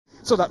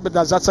So that, but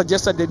does that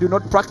suggest that they do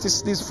not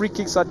practice these free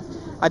kicks at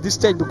this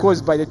stage?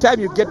 Because by the time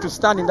you get to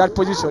stand in that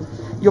position,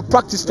 you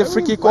practice the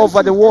free kick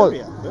over the wall.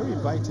 Very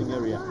inviting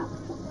area.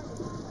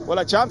 Well,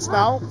 a chance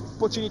now.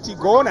 Opportunity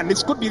gone, and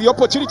this could be the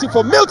opportunity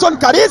for Milton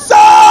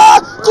Karisa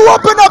to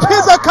open up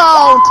his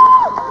account.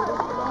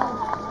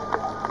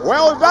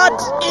 Well, that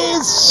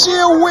is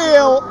sheer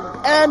will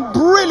and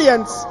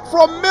brilliance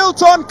from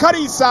Milton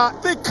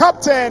Karisa, the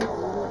captain,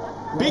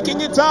 picking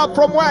it up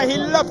from where he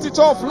left it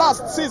off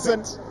last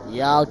season.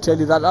 Yeah, I'll tell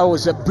you that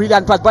was a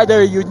brilliant pass. By the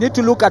way, you need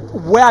to look at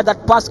where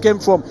that pass came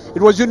from.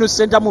 It was Yunus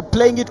Sentamu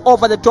playing it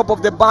over the top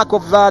of the back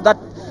of that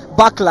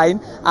back line,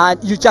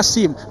 and you just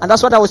see him. And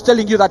that's what I was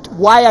telling you, that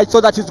why I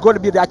thought that he's going to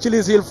be the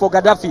Achilles heel for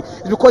Gaddafi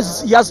is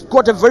because he has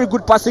got a very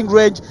good passing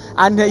range,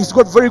 and he's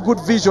got very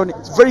good vision.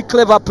 He's a very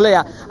clever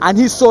player, and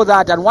he saw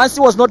that. And once he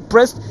was not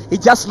pressed, he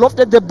just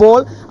lofted the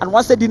ball, and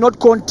once they did not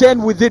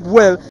contend with it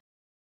well,